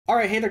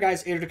Alright, hey there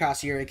guys, Adrian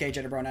here, aka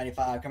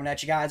Jetterbro95, coming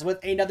at you guys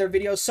with another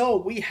video. So,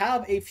 we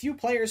have a few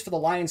players for the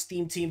Lions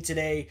theme team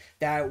today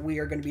that we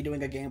are going to be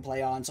doing a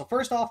gameplay on. So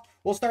first off,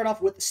 we'll start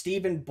off with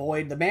Stephen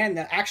Boyd, the man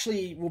that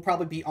actually will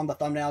probably be on the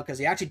thumbnail because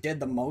he actually did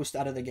the most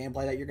out of the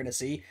gameplay that you're going to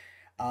see.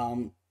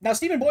 Now,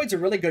 Stephen Boyd's a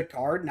really good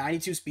card,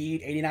 92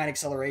 speed, 89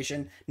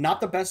 acceleration,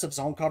 not the best of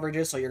zone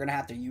coverages, so you're going to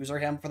have to user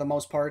him for the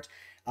most part.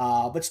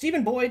 But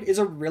Stephen Boyd is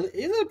a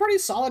pretty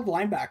solid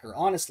linebacker,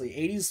 honestly.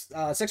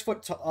 80s, 6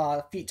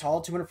 feet tall,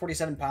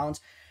 247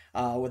 pounds,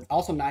 with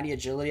also 90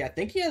 agility. I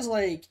think he has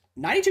like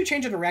 92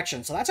 change of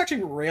direction, so that's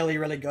actually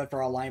really good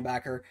for a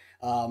linebacker.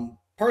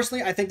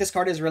 Personally, I think this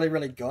card is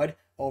really good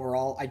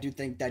overall. I do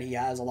think that he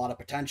has a lot of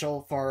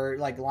potential for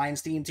like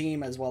Lions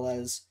team as well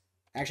as.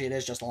 Actually, it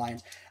is just the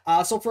Lions.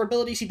 So for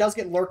abilities, he does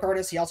get Lurk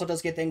Artist. He also does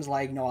get things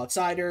like No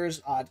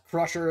Outsiders,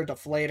 Crusher,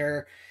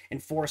 Deflator,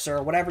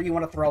 Enforcer, whatever you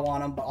want to throw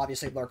on him. But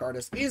obviously, Lurk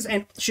Artist is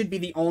and should be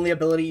the only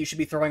ability you should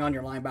be throwing on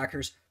your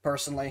linebackers,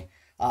 personally,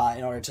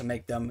 in order to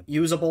make them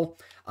usable.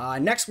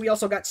 Next, we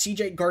also got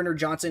CJ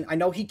Gardner-Johnson. I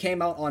know he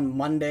came out on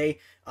Monday,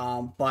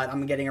 but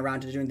I'm getting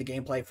around to doing the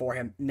gameplay for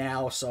him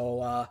now,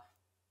 so...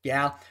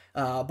 yeah,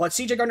 but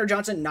CJ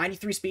Gardner-Johnson,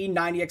 93 speed,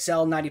 90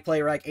 XL, 90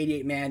 play rec,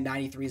 88 man,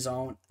 93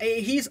 zone.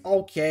 He's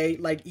okay.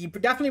 Like, he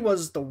definitely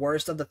was the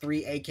worst of the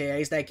 3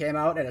 AKAs that came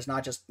out, and it's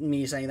not just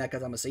me saying that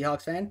because I'm a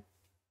Seahawks fan.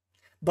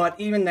 But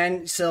even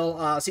then, still,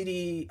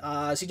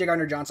 CJ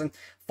Gardner-Johnson,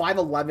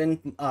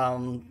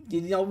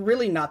 5'11",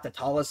 really not the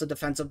tallest of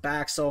defensive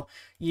backs. So,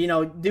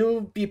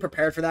 do be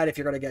prepared for that if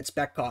you're going to get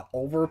spec caught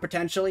over,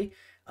 potentially.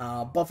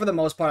 But for the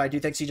most part, I do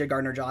think CJ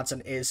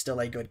Gardner-Johnson is still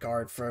a good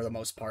card for the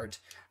most part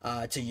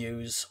to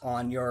use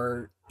on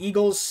your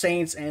Eagles,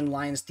 Saints, and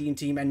Lions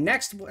team. And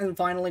next and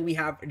finally, we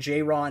have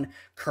J-Ron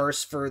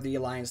Curse for the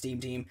Lions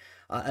team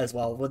as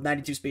well, with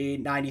 92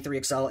 speed,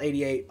 93 XL,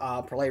 88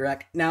 play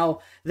rec.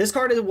 Now, this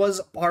card was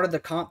part of the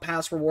comp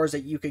pass rewards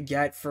that you could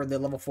get for the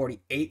level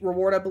 48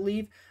 reward, I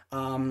believe.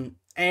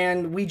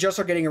 And we just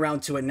are getting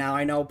around to it now.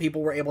 I know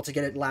people were able to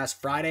get it last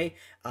Friday,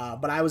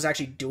 but I was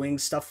actually doing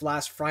stuff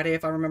last Friday,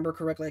 if I remember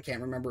correctly. I can't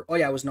remember. Oh,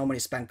 yeah, it was No Money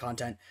Spent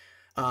content.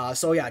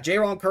 So, yeah,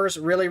 J-Ron Curse,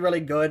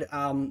 really good.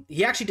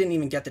 He actually didn't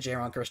even get the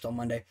J-Ron Curse till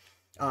Monday.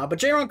 But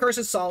J-Ron Curse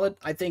is solid.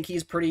 I think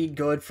he's pretty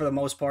good for the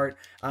most part.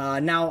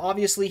 Now,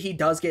 obviously, he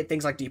does get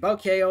things like Deep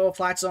Out KO,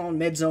 Flat Zone,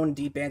 Mid Zone, and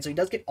Deep Band. So he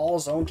does get all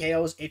zone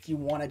KOs if you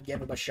want to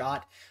give him a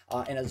shot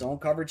in a zone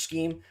coverage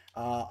scheme.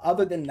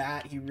 Other than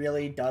that, he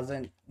really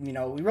doesn't, he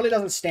really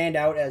doesn't stand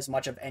out as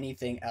much of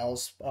anything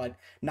else. But,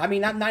 I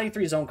mean, not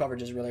 93 zone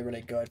coverage is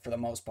really good for the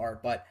most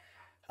part. But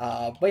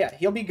yeah,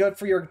 he'll be good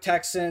for your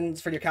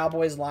Texans, for your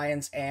Cowboys,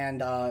 Lions,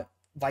 and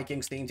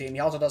Vikings theme team. He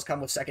also does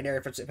come with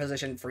secondary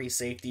position free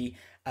safety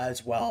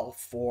as well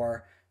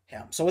for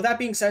him. So with that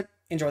being said,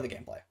 enjoy the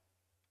gameplay.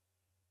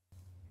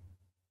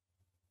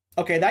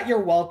 Okay, that "You're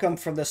Welcome"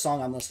 from this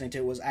song I'm listening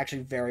to was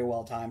actually very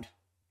well timed.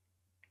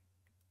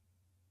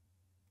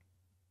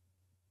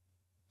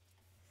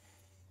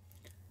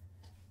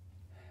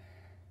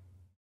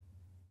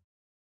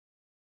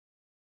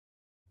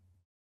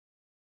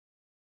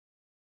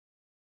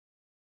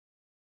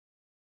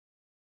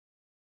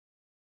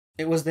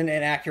 It was an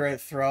inaccurate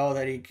throw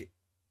that he...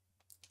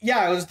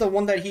 Yeah, it was the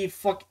one that he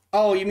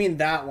Oh, you mean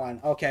that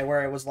one. Okay,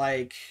 where it was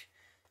like...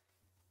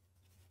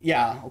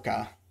 Yeah,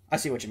 okay. I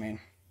see what you mean.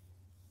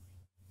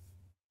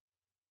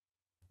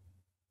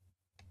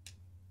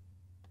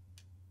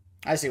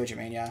 I see what you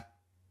mean, yeah.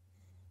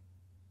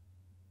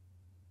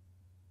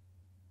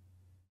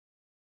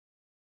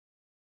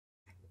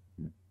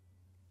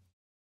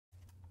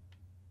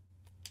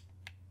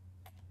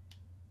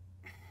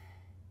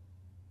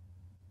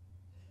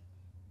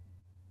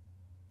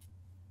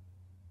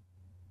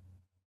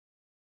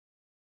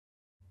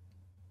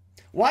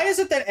 Why is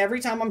it that every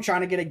time I'm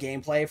trying to get a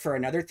gameplay for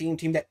another theme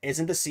team that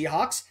isn't the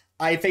Seahawks,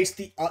 I face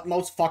the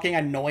utmost fucking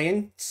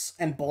annoyance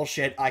and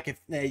bullshit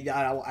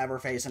I'll ever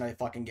face in a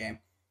fucking game?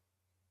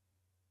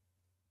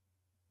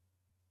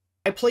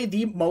 I play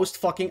the most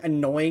fucking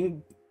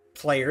annoying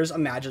players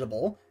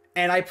imaginable,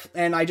 and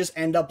I just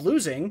end up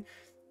losing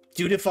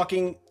due to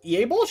fucking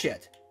EA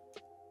bullshit.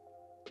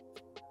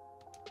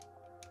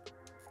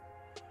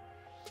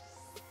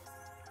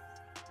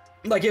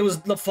 Like, it was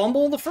the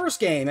fumble in the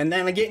first game, and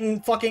then getting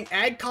fucking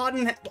caught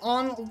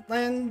on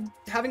and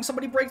having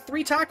somebody break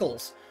 3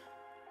 tackles.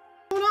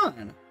 What's going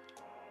on?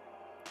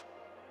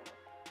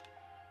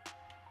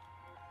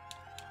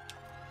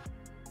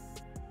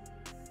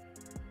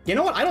 You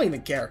know what? I don't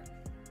even care.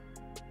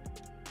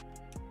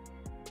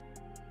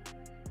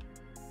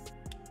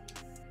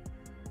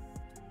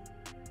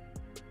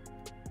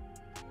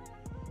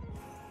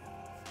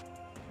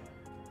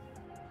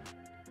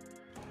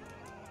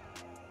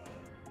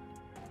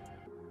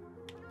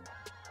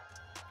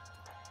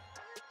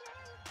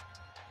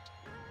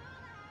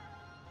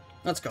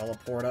 Let's go,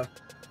 Laporta.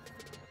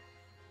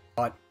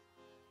 But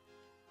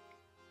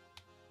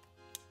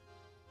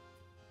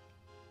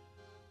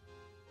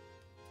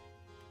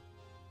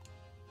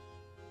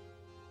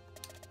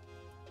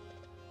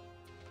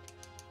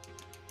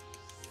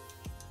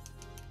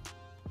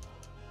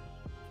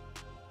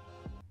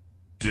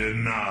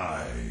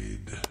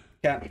Denied.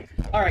 Okay.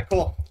 All right,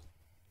 cool.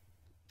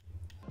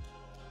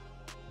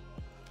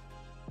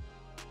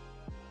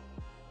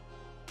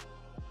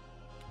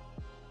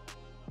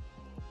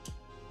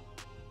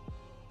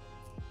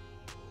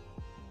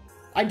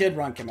 I did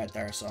run commit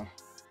there, so.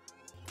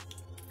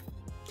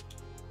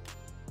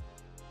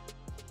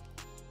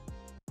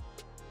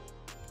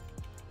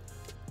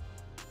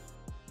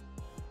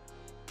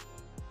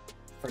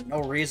 For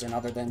no reason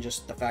other than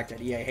just the fact that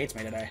EA hates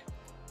me today.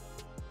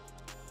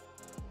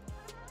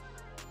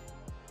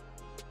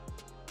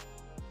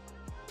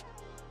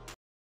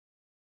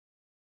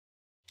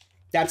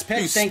 That's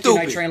picked. Thank you,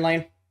 Night Train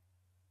Lane.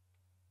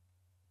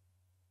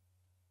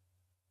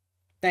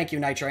 Thank you,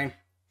 Night Train.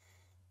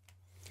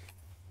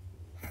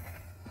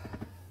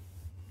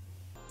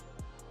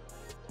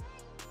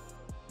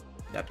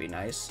 That'd be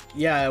nice.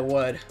 Yeah, it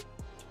would.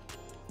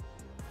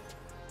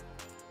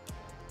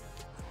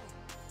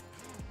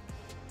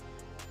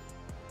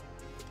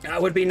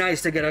 That would be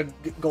nice to get a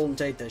Golden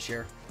Tate this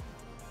year.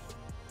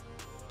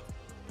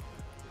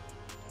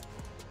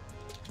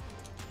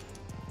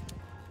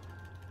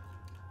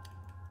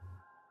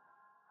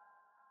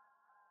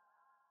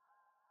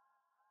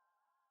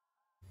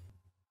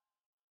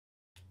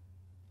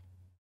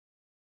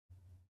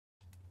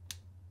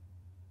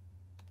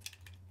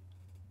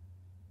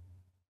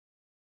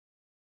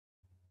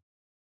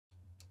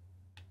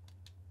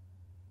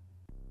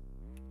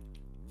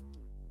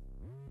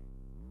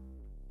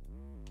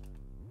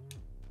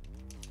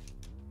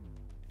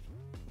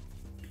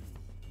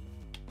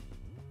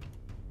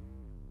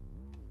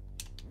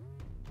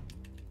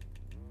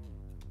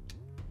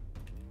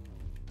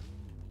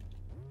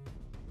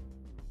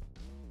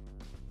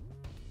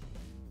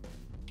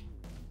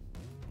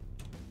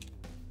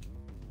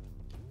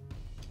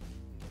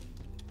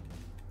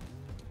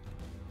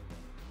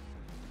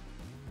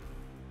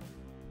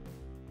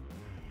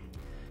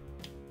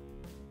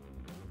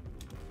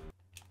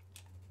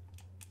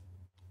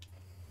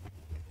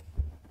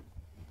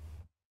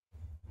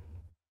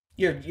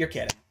 You're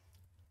kidding.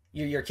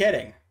 You're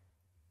kidding.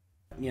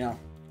 You know,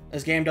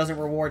 this game doesn't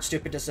reward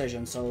stupid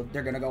decisions, so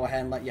they're gonna go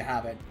ahead and let you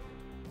have it.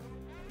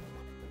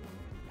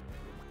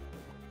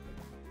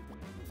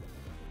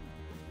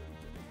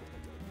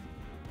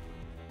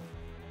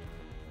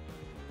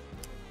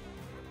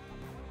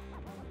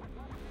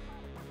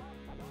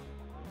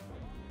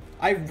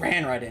 I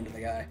ran right into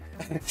the guy.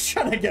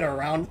 Trying to get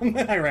around him,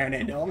 I ran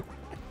into him.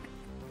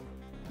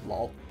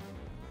 Lol.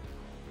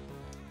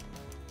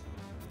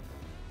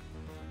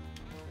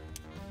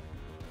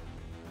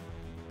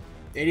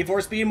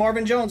 '84 speed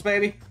Marvin Jones,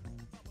 baby.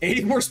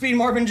 84 speed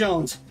Marvin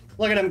Jones.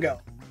 Look at him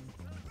go.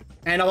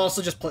 And I've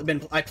also just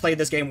I played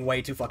this game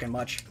way too fucking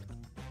much.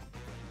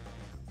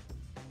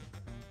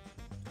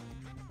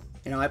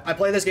 You know, I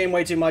play this game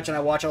way too much, and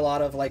I watch a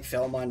lot of, like,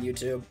 film on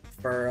YouTube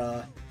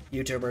for,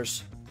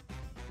 YouTubers.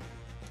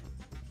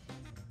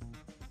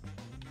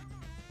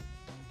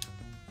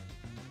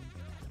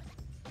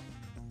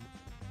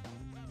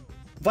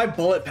 If I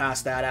bullet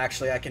past that,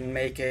 actually, I can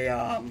make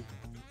a,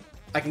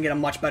 I can get a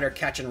much better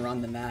catch and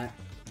run than that.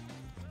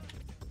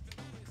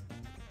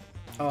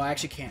 Oh, I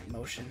actually can't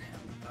motion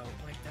him out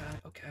like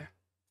that. Okay.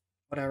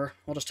 Whatever.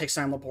 We'll just take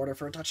Sam Laporta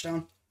for a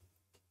touchdown.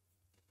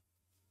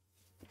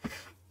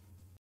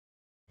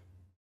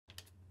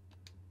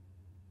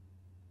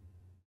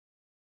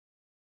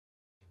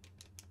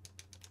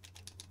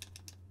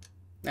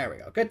 There we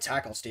go. Good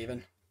tackle,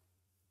 Steven.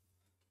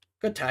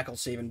 Good tackle,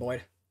 Steven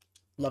Boyd.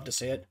 Love to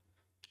see it.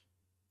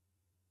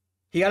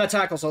 He got a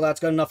tackle, so that's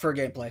good enough for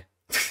gameplay.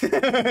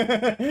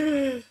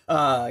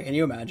 Can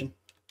you imagine?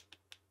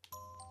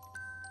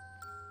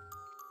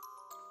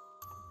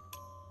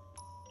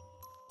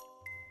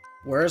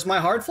 Where's my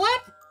hard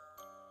flat?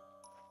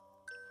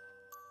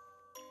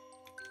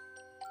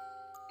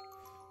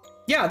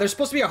 Yeah, there's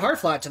supposed to be a hard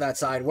flat to that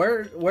side.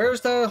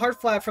 Where's the hard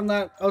flat from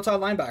that outside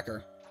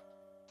linebacker?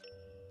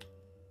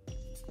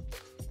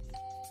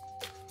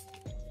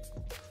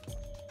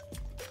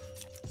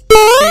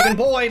 Stephen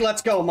Boyd,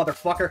 let's go,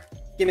 motherfucker.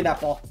 Give me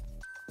that ball.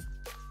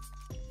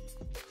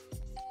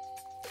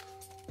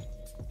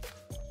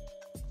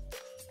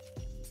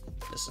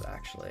 This is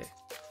actually...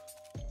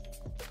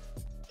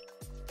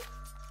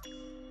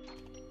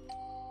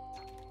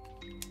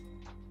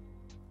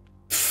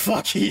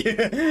 Fuck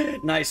you.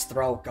 Nice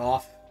throw,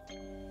 Goff.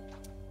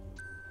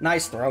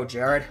 Nice throw,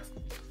 Jared.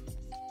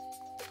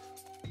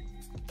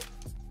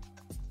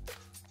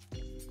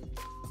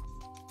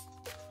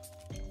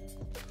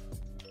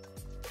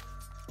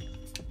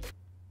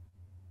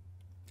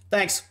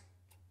 Thanks.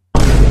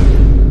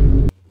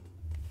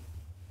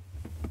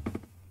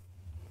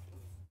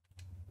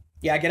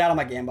 Yeah, get out of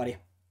my game, buddy.